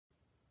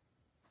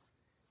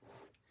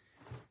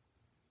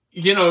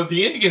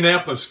The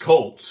Indianapolis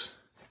Colts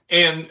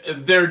and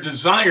their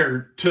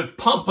desire to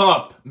pump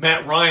up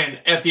Matt Ryan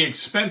at the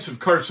expense of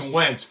Carson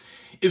Wentz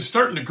is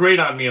starting to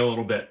grate on me a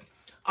little bit.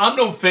 I'm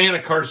no fan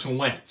of Carson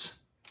Wentz.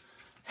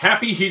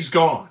 Happy he's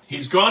gone.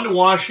 He's gone to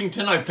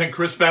Washington. I think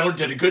Chris Ballard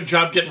did a good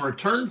job getting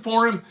return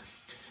for him.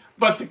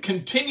 But the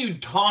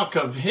continued talk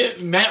of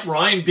Matt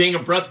Ryan being a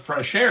breath of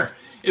fresh air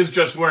is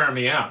just wearing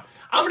me out.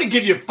 I'm going to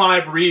give you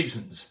 5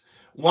 reasons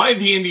why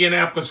the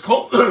Indianapolis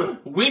Colts,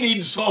 we need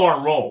to slow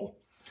our roll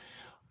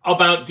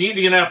about the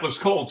Indianapolis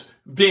Colts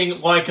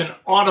being like an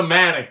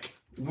automatic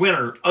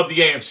winner of the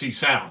AFC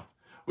South.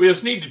 We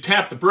just need to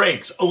tap the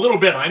brakes a little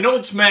bit. I know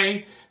it's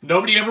May.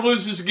 Nobody ever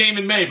loses a game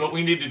in May, but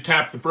we need to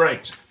tap the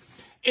brakes.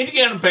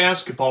 Indiana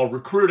basketball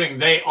recruiting,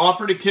 they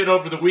offered a kid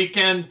over the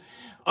weekend,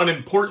 an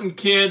important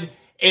kid,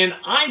 and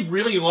I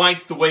really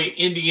like the way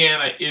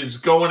Indiana is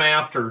going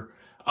after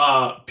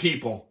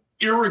people,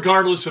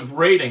 irregardless of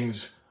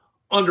ratings,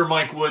 under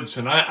Mike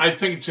Woodson. I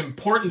think it's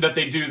important that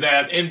they do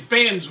that. And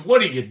fans,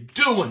 what are you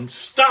doing?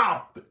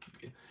 Stop.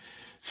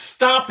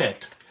 Stop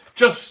it.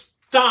 Just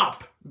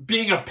stop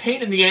being a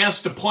pain in the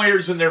ass to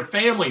players and their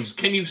families.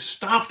 Can you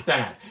stop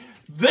that?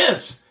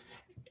 This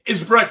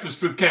is Breakfast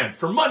with Kent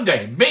for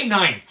Monday, May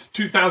 9th,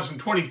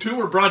 2022.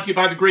 We're brought to you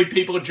by the great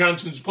people at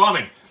Johnson's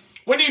Plumbing.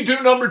 When you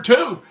do number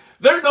 2,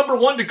 they're number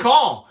 1 to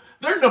call.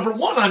 They're number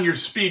 1 on your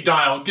speed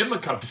dial. Give them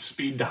a cup of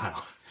speed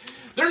dial.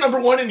 They're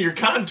number 1 in your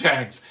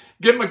contacts.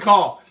 Give them a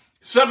call.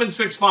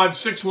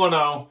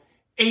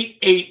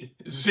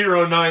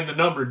 765-610-8809, the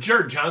number.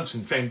 Jared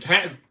Johnson,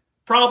 fantastic.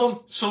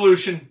 Problem,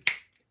 solution,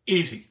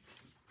 easy.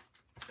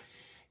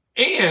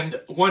 And I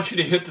want you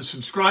to hit the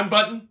subscribe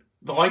button,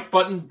 the like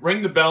button,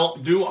 ring the bell,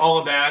 do all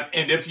of that.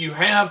 And if you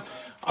have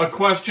a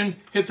question,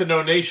 hit the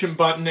donation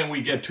button and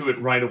we get to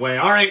it right away.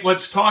 All right,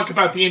 let's talk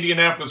about the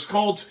Indianapolis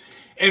Colts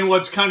and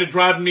what's kind of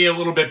driving me a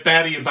little bit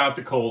batty about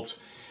the Colts.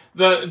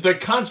 The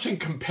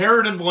constant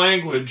comparative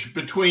language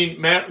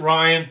between Matt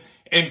Ryan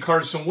and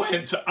Carson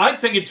Wentz, I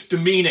think it's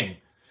demeaning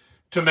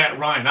to Matt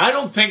Ryan. I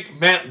don't think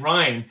Matt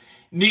Ryan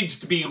needs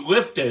to be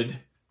lifted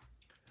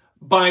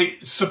by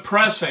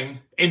suppressing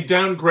and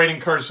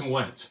downgrading Carson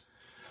Wentz.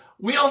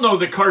 We all know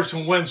that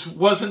Carson Wentz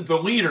wasn't the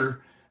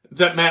leader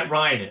that Matt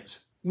Ryan is.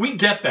 We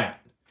get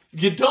that.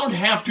 You don't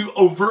have to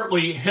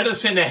overtly hit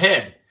us in the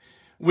head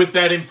with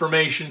that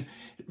information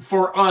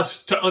for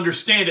us to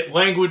understand it.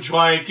 Language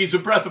like he's a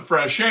breath of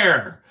fresh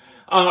air,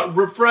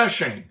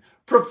 refreshing,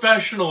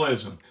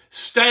 professionalism,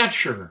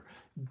 stature,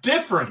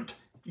 different.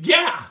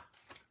 Yeah,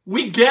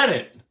 we get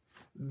it.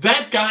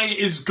 That guy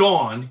is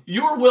gone.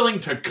 You're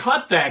willing to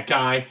cut that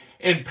guy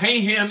and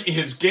pay him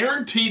his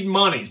guaranteed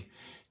money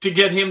to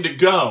get him to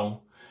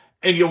go,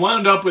 and you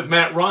wound up with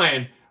Matt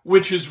Ryan,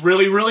 which is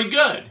really, really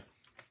good.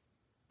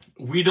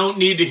 We don't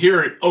need to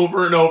hear it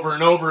over and over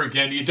and over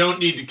again. You don't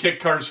need to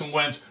kick Carson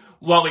Wentz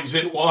while he's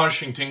in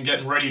Washington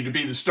getting ready to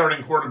be the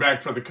starting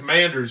quarterback for the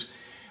Commanders.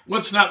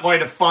 Let's not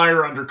light a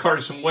fire under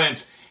Carson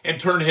Wentz and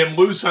turn him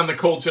loose on the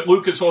Colts at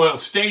Lucas Oil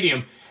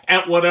Stadium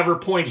at whatever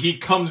point he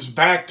comes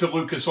back to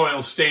Lucas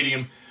Oil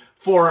Stadium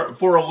for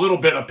a little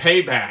bit of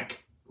payback,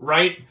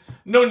 right?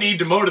 No need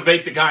to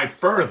motivate the guy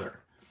further.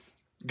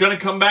 Going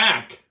to come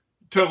back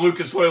to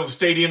Lucas Oil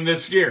Stadium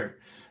this year.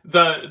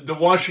 The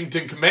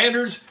Washington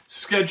Commanders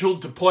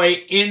scheduled to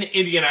play in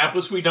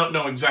Indianapolis. We don't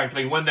know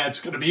exactly when that's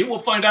going to be. We'll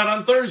find out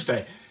on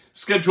Thursday.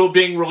 Schedule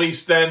being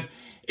released then.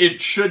 It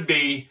should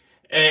be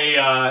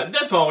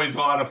that's always a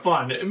lot of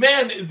fun.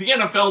 Man, the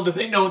NFL, do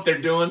they know what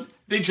they're doing?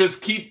 They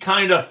just keep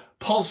kind of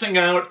pulsing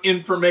out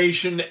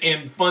information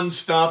and fun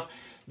stuff.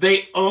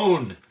 They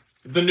own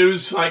the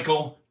news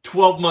cycle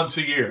 12 months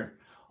a year.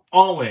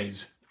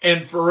 Always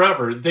and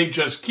forever. They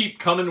just keep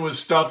coming with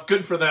stuff.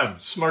 Good for them.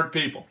 Smart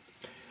people.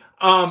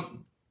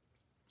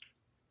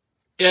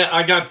 Yeah,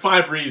 I got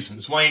 5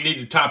 reasons why you need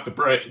to tap the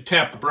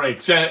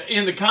brakes.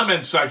 In the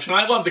comments section,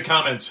 I love the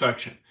comments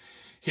section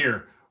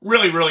here.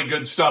 Really, really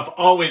good stuff.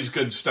 Always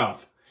good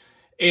stuff.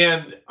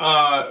 And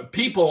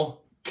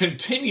people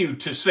continue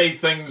to say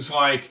things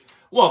like,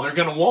 well, they're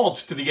going to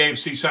waltz to the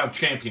AFC South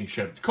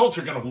Championship. The Colts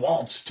are going to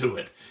waltz to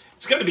it.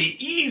 It's going to be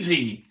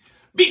easy.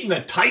 Beating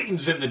the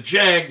Titans and the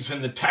Jags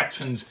and the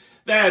Texans,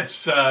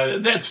 that's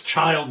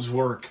child's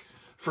work,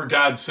 for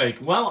God's sake.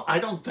 Well, I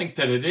don't think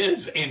that it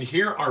is, and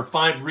here are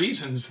 5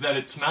 reasons that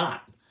it's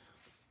not.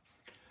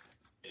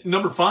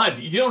 Number 5,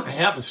 you don't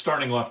have a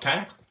starting left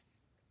tackle.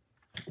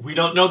 We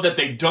don't know that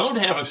they don't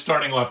have a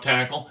starting left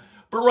tackle,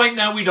 but right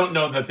now we don't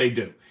know that they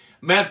do.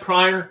 Matt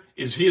Pryor,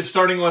 is he a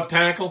starting left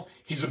tackle?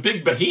 He's a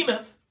big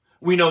behemoth.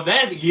 We know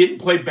that. He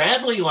didn't play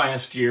badly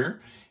last year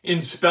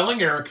in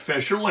spelling Eric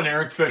Fisher when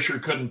Eric Fisher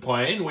couldn't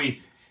play, and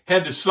we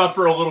had to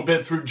suffer a little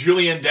bit through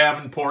Julian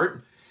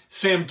Davenport.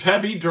 Sam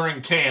Tevy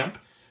during camp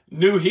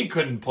knew he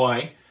couldn't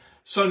play.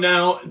 So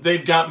now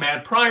they've got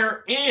Matt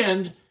Pryor,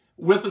 and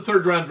with the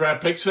 3rd-round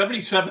draft pick,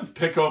 77th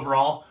pick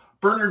overall,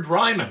 Bernard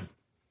Ryman.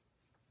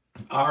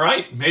 All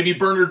right, maybe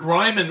Bernard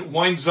Ryman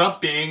winds up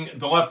being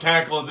the left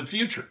tackle of the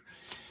future.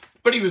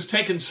 But he was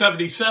taken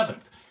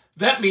 77th.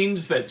 That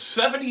means that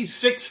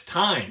 76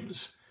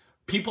 times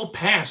people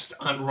passed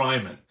on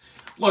Ryman.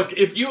 Look,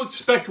 if you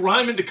expect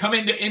Ryman to come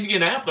into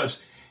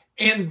Indianapolis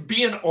and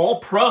be an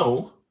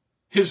all-pro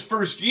his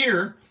first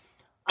year,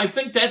 I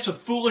think that's a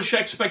foolish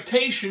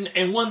expectation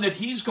and one that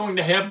he's going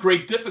to have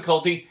great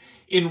difficulty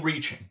in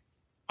reaching.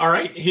 All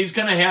right? He's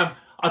going to have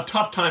a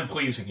tough time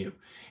pleasing you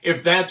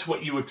if that's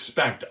what you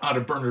expect out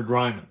of Bernhard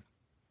Raimann.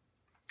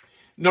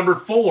 Number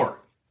 4,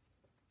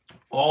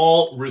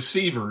 all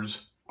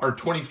receivers are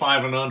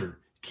 25 and under.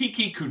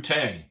 Kiki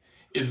Kute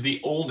is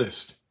the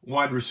oldest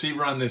wide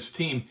receiver on this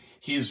team.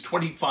 He is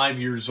 25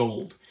 years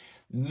old.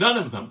 None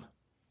of them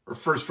are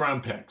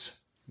first-round picks.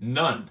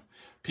 None.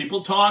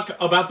 People talk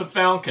about the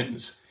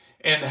Falcons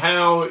and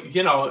how,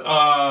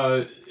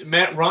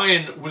 Matt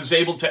Ryan was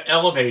able to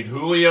elevate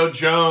Julio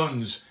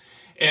Jones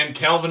and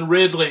Calvin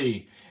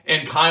Ridley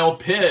and Kyle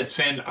Pitts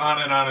and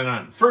on and on and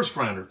on. First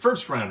rounder.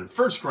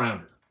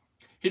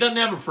 He doesn't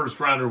have a first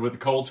rounder with the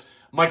Colts.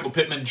 Michael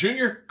Pittman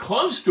Jr.,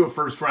 close to a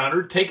first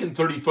rounder, taken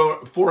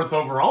 34th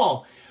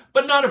overall,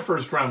 but not a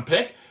first round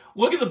pick.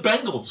 Look at the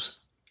Bengals.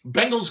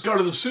 Bengals go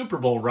to the Super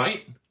Bowl,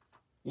 right?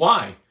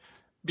 Why?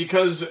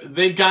 Because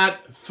they've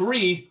got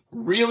 3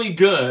 really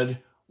good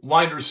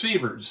wide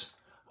receivers.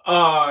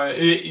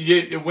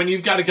 When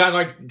you've got a guy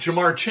like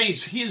Jamar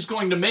Chase, he is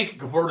going to make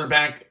a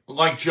quarterback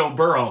like Joe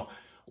Burrow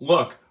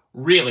look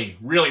really,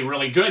 really,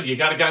 really good. You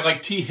got a guy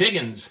like T.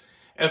 Higgins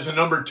as a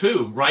number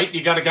 2, right?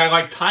 You got a guy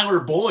like Tyler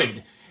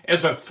Boyd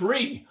as a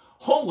 3.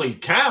 Holy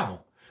cow.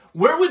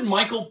 Where would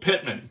Michael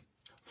Pittman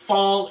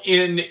fall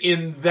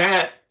in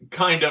that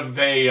kind of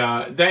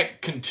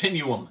that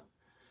continuum?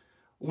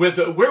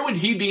 Where would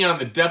he be on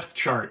the depth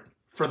chart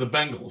for the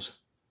Bengals?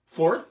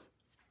 4th?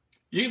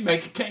 You can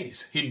make a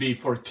case. He'd be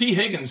 4th. T.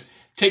 Higgins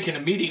taken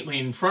immediately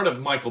in front of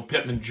Michael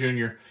Pittman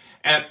Jr.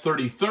 at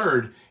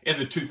 33rd in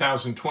the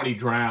 2020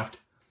 draft.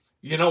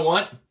 You know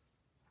what?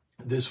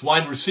 This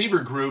wide receiver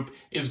group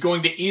is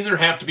going to either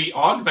have to be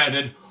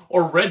augmented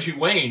or Reggie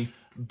Wayne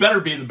better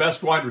be the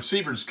best wide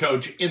receivers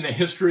coach in the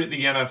history of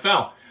the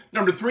NFL.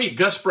 Number 3,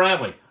 Gus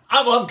Bradley.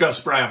 I love Gus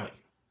Bradley,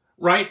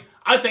 right?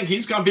 I think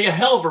he's going to be a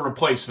hell of a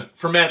replacement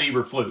for Matt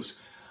Eberflus.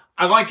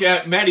 I like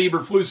Matt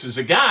Eberflus as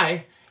a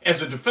guy.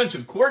 As a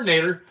defensive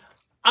coordinator,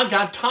 I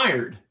got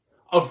tired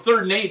of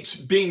 3rd and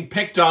 8s being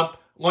picked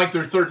up like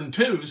they're 3rd and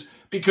 2s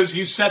because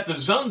you set the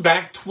zone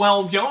back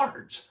 12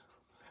 yards.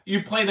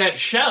 You play that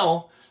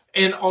shell,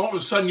 and all of a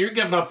sudden you're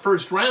giving up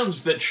first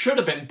rounds that should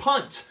have been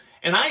punts,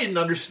 and I didn't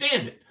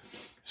understand it.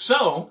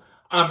 So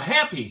I'm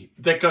happy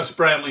that Gus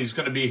Bradley is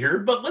going to be here,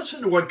 but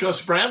listen to what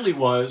Gus Bradley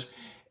was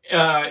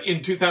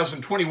in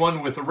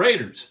 2021 with the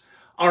Raiders.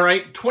 All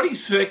right,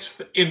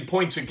 26th in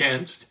points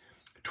against,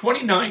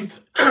 29th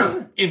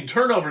in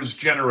turnovers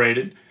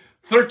generated,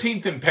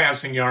 13th in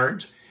passing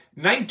yards,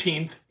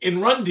 19th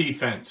in run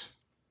defense.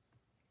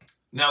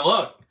 Now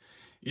look,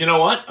 you know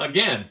what?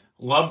 Again,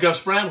 love Gus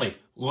Bradley.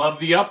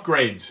 Love the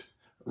upgrades,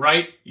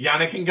 right?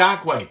 Yannick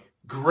Ngakoue,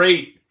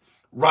 great.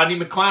 Rodney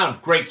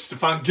McLeod, great.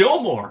 Stephon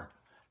Gilmore,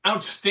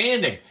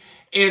 outstanding.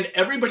 And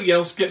everybody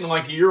else getting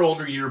like a year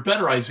older, year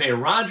better. Isaiah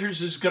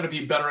Rodgers is going to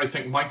be better. I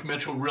think Mike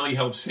Mitchell really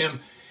helps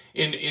him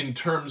in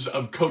terms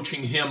of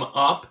coaching him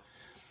up.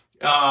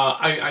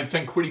 I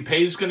think Kwity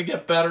Paye is going to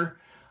get better.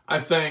 I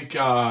think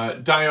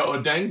Dayo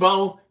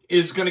Odengbo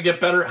is going to get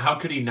better. How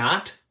could he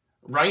not?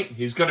 Right?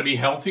 He's going to be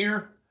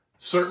healthier.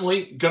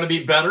 Certainly going to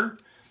be better.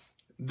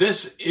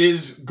 This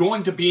is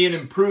going to be an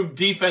improved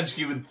defense,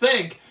 you would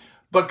think.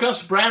 But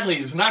Gus Bradley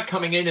is not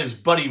coming in as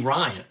Buddy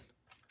Ryan.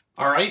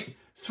 All right?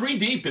 3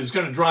 deep is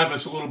going to drive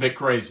us a little bit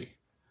crazy.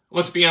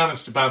 Let's be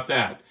honest about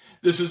that.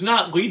 This is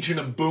not Legion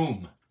of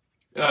Boom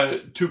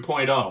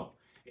 2.0.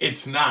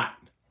 It's not.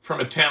 From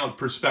a talent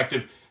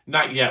perspective,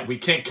 not yet. We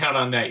can't count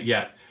on that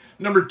yet.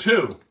 Number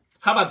 2,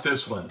 how about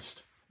this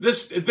list?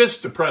 This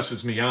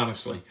depresses me,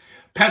 honestly.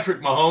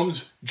 Patrick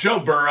Mahomes, Joe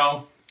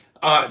Burrow,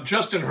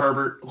 Justin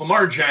Herbert,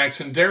 Lamar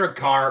Jackson, Derek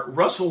Carr,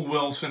 Russell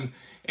Wilson,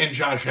 and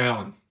Josh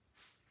Allen.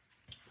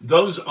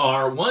 Those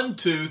are 1,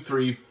 2,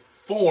 3,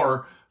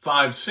 4,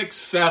 5, 6,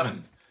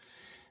 7.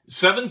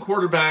 7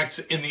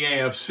 quarterbacks in the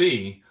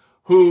AFC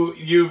who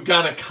you've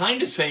got to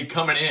kind of say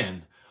coming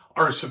in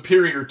are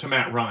superior to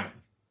Matt Ryan.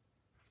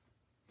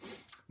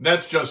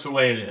 That's just the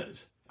way it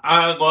is.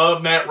 I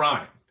love Matt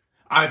Ryan.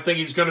 I think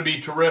he's going to be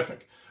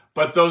terrific.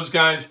 But those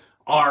guys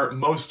are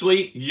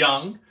mostly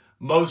young,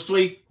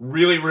 mostly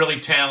really, really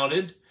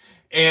talented,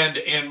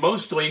 and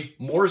mostly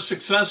more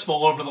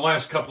successful over the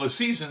last couple of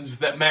seasons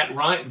than Matt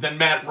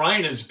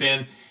Ryan has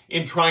been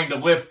in trying to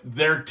lift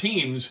their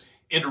teams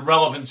into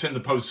relevance in the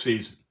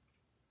postseason.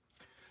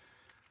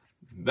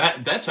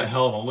 That's a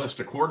hell of a list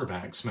of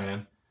quarterbacks,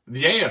 man.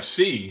 The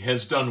AFC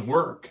has done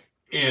work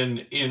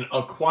in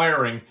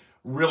acquiring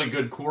really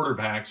good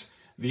quarterbacks.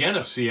 The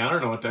NFC, I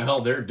don't know what the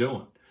hell they're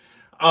doing.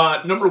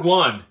 Number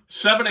 1,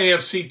 7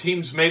 AFC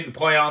teams made the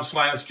playoffs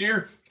last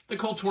year. The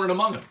Colts weren't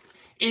among them.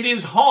 It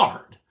is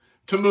hard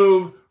to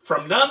move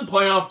from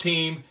non-playoff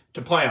team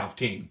to playoff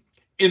team.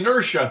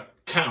 Inertia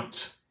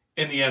counts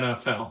in the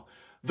NFL.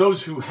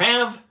 Those who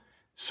have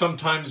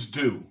sometimes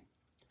do.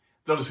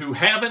 Those who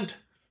haven't,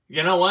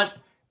 you know what?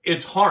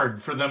 It's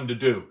hard for them to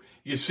do.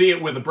 You see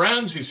it with the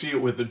Browns. You see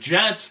it with the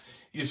Jets.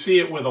 You see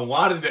it with a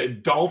lot of the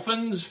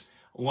Dolphins,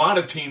 a lot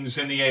of teams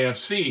in the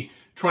AFC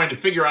trying to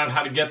figure out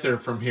how to get there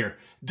from here.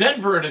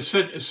 Denver in a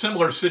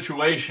similar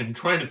situation,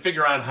 trying to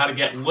figure out how to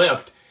get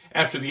lift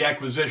after the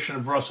acquisition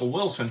of Russell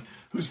Wilson,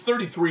 who's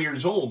 33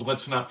 years old,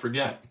 let's not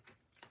forget.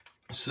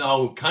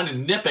 So kind of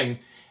nipping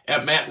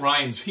at Matt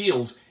Ryan's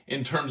heels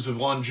in terms of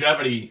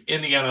longevity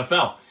in the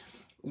NFL.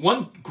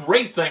 One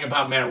great thing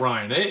about Matt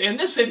Ryan, and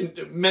this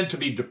isn't meant to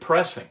be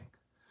depressing,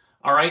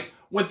 all right?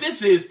 What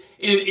this is,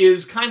 it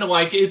is kind of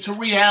like it's a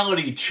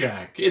reality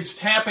check. It's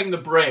tapping the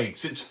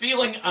brakes. It's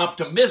feeling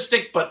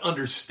optimistic but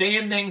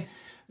understanding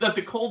that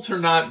the Colts are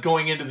not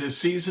going into this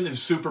season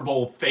as Super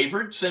Bowl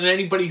favorites, and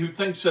anybody who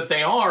thinks that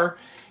they are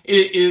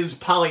is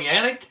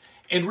Pollyannic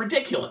and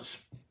ridiculous.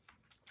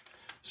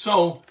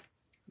 So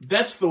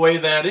that's the way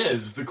that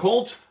is. The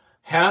Colts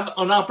have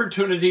an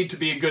opportunity to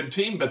be a good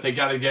team, but they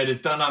got to get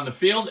it done on the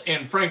field,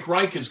 and Frank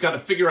Reich has got to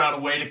figure out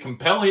a way to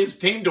compel his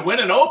team to win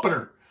an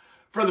opener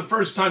for the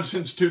first time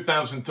since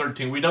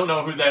 2013. We don't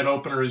know who that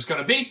opener is going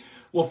to be.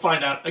 We'll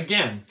find out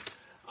again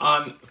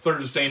on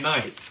Thursday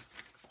night.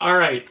 All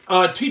right,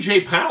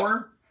 TJ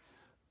Power,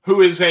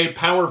 who is a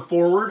power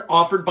forward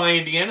offered by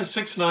Indiana,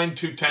 6'9",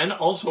 210,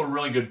 also a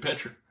really good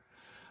pitcher.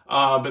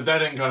 But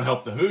that ain't going to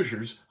help the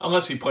Hoosiers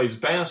unless he plays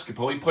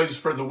basketball. He plays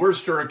for the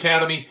Worcester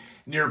Academy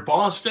near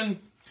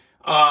Boston.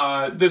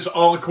 This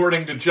all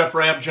according to Jeff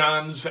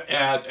Rabjohns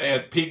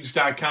at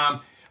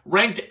Pigs.com.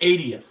 Ranked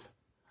 80th.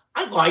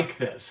 I like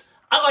this.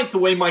 I like the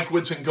way Mike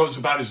Woodson goes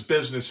about his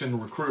business in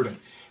recruiting.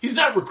 He's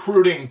not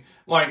recruiting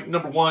like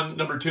number 1,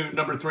 number 2,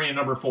 number 3, and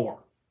number 4.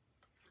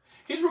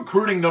 He's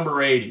recruiting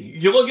number 80.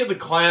 You look at the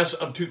class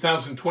of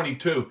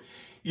 2022.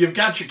 You've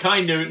got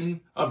Ja'Kai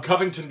Newton of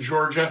Covington,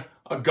 Georgia,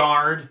 a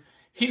guard.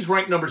 He's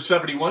ranked number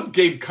 71.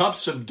 Gabe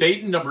Cupps of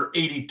Dayton, number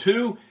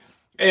 82.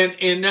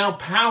 And now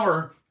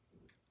Power,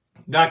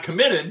 not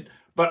committed,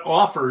 but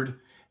offered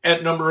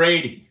at number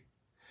 80.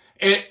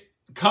 And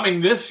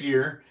coming this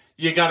year,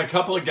 you got a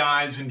couple of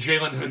guys in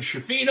Jalen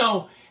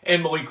Hood-Schifino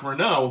and Malik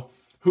Renault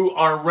who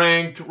are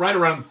ranked right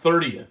around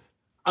 30th.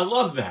 I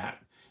love that.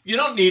 You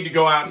don't need to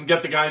go out and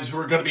get the guys who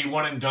are going to be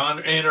one and done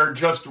and are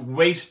just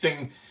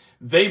wasting,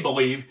 they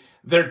believe,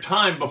 their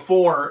time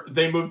before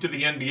they move to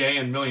the NBA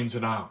and millions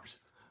of dollars.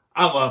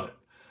 I love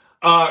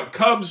it.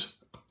 Cubs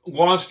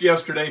lost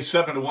yesterday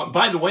 7-1.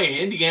 By the way,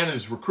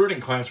 Indiana's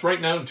recruiting class right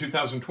now in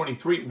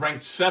 2023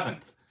 ranked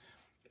 7th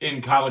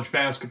in college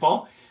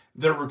basketball.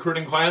 Their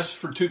recruiting class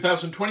for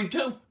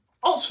 2022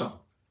 also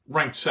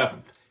ranked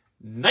 7th.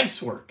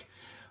 Nice work.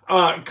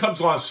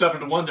 Cubs lost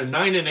 7-1. They're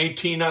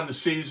 9-18 on the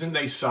season.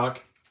 They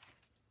suck.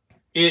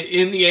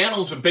 In the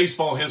annals of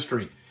baseball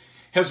history,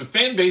 has a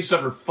fan base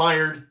ever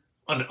fired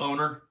an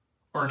owner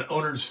or an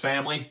owner's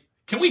family?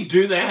 Can we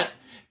do that?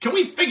 Can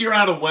we figure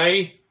out a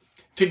way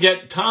to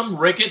get Tom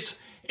Ricketts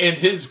and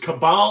his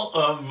cabal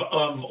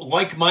of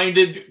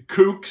like-minded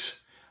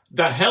kooks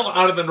the hell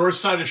out of the north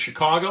side of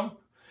Chicago?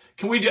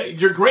 Can we do?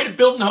 You're great at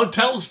building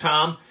hotels,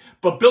 Tom,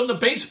 but building a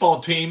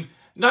baseball team,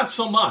 not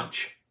so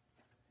much.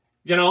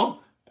 You know,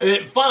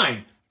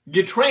 fine.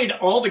 You trade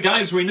all the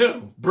guys we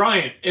knew,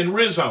 Bryant and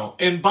Rizzo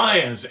and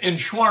Baez and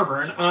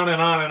Schwarber and on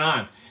and on and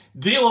on.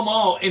 Deal them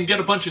all and get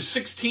a bunch of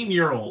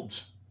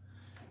 16-year-olds.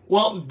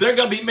 Well, they're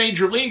going to be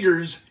major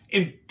leaguers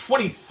in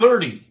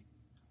 2030.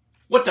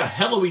 What the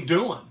hell are we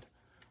doing?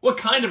 What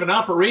kind of an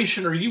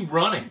operation are you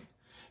running?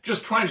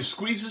 Just trying to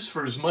squeeze us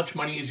for as much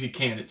money as you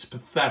can. It's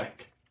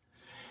pathetic.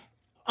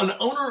 An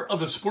owner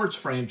of a sports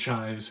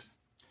franchise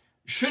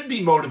should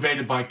be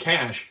motivated by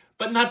cash,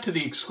 but not to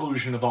the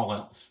exclusion of all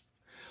else.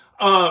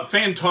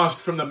 Fan tossed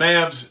from the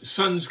Mavs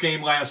Suns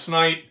game last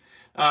night.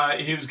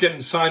 He was getting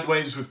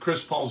sideways with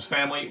Chris Paul's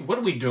family. What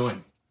are we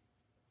doing?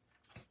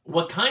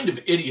 What kind of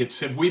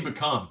idiots have we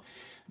become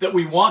that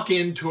we walk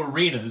into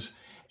arenas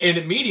and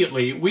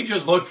immediately we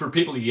just look for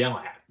people to yell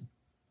at?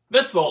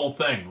 That's the whole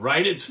thing,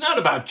 right? It's not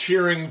about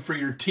cheering for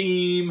your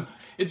team.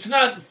 It's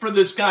not for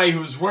this guy who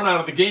was run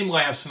out of the game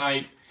last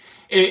night.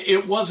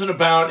 It wasn't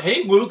about,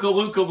 hey, Luka,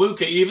 Luka,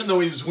 Luka, even though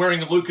he was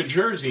wearing a Luka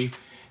jersey.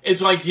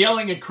 It's like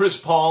yelling at Chris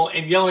Paul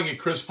and yelling at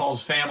Chris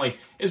Paul's family.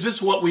 Is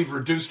this what we've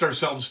reduced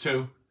ourselves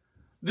to?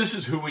 This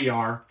is who we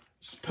are.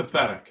 It's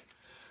pathetic.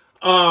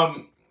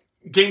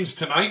 Games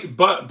tonight.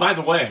 But by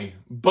the way,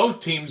 both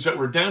teams that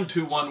were down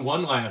 2-1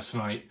 won last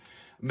night.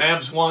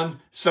 Mavs won,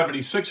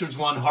 76ers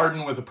won.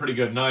 Harden with a pretty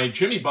good night.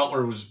 Jimmy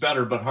Butler was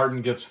better, but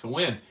Harden gets the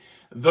win.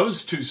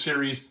 Those two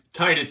series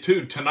tied at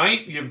 2.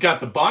 Tonight, you've got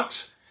the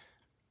Bucks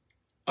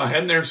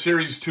ahead in their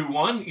series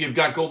 2-1. You've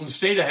got Golden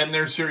State ahead in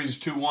their series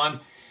 2-1.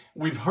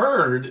 We've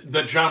heard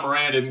that Ja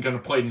Morant isn't going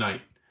to play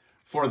tonight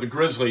for the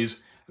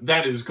Grizzlies.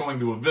 That is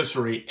going to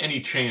eviscerate any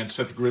chance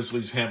that the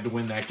Grizzlies have to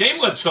win that game.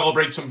 Let's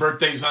celebrate some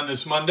birthdays on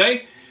this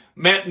Monday.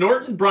 Matt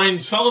Norton, Brian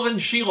Sullivan,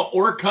 Sheila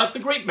Orcutt, the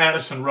great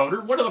Madison Roder,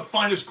 one of the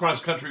finest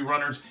cross-country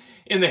runners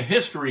in the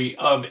history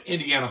of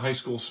Indiana high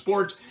school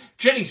sports.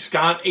 Jenny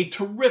Scott, a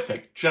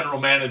terrific general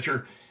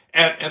manager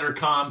at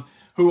Entercom,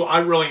 who I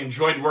really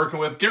enjoyed working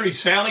with. Gary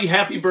Sally,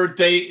 happy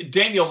birthday.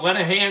 Daniel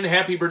Lenahan,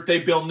 happy birthday.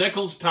 Bill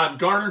Nichols, Todd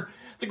Garner,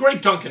 The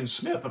great Duncan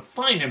Smith, a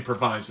fine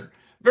improviser.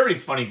 Very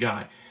funny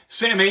guy.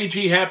 Sam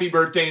Agee, happy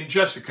birthday. And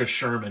Jessica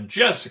Sherman.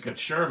 Jessica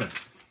Sherman.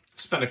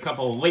 Spent a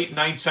couple of late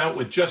nights out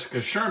with Jessica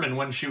Sherman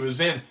when she was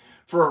in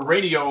for a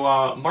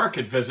radio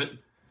market visit.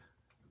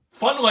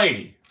 Fun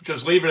lady.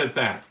 Just leave it at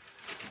that.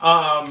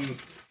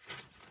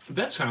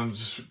 That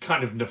sounds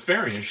kind of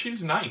nefarious.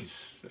 She's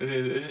nice.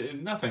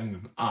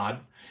 Nothing odd.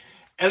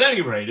 At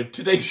any rate, if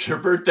today's your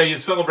birthday, you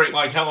celebrate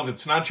like hell. If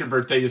it's not your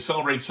birthday, you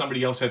celebrate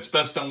somebody else. That's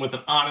best done with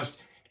an honest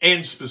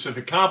and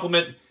specific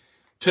compliment.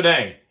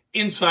 Today,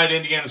 inside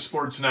Indiana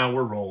Sports Now,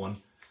 we're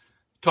rolling.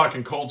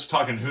 Talking Colts,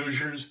 talking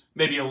Hoosiers,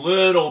 maybe a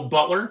little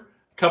Butler.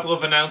 A couple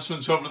of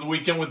announcements over the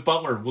weekend with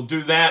Butler. We'll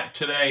do that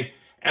today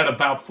at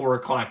about 4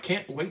 o'clock.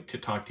 Can't wait to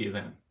talk to you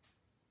then.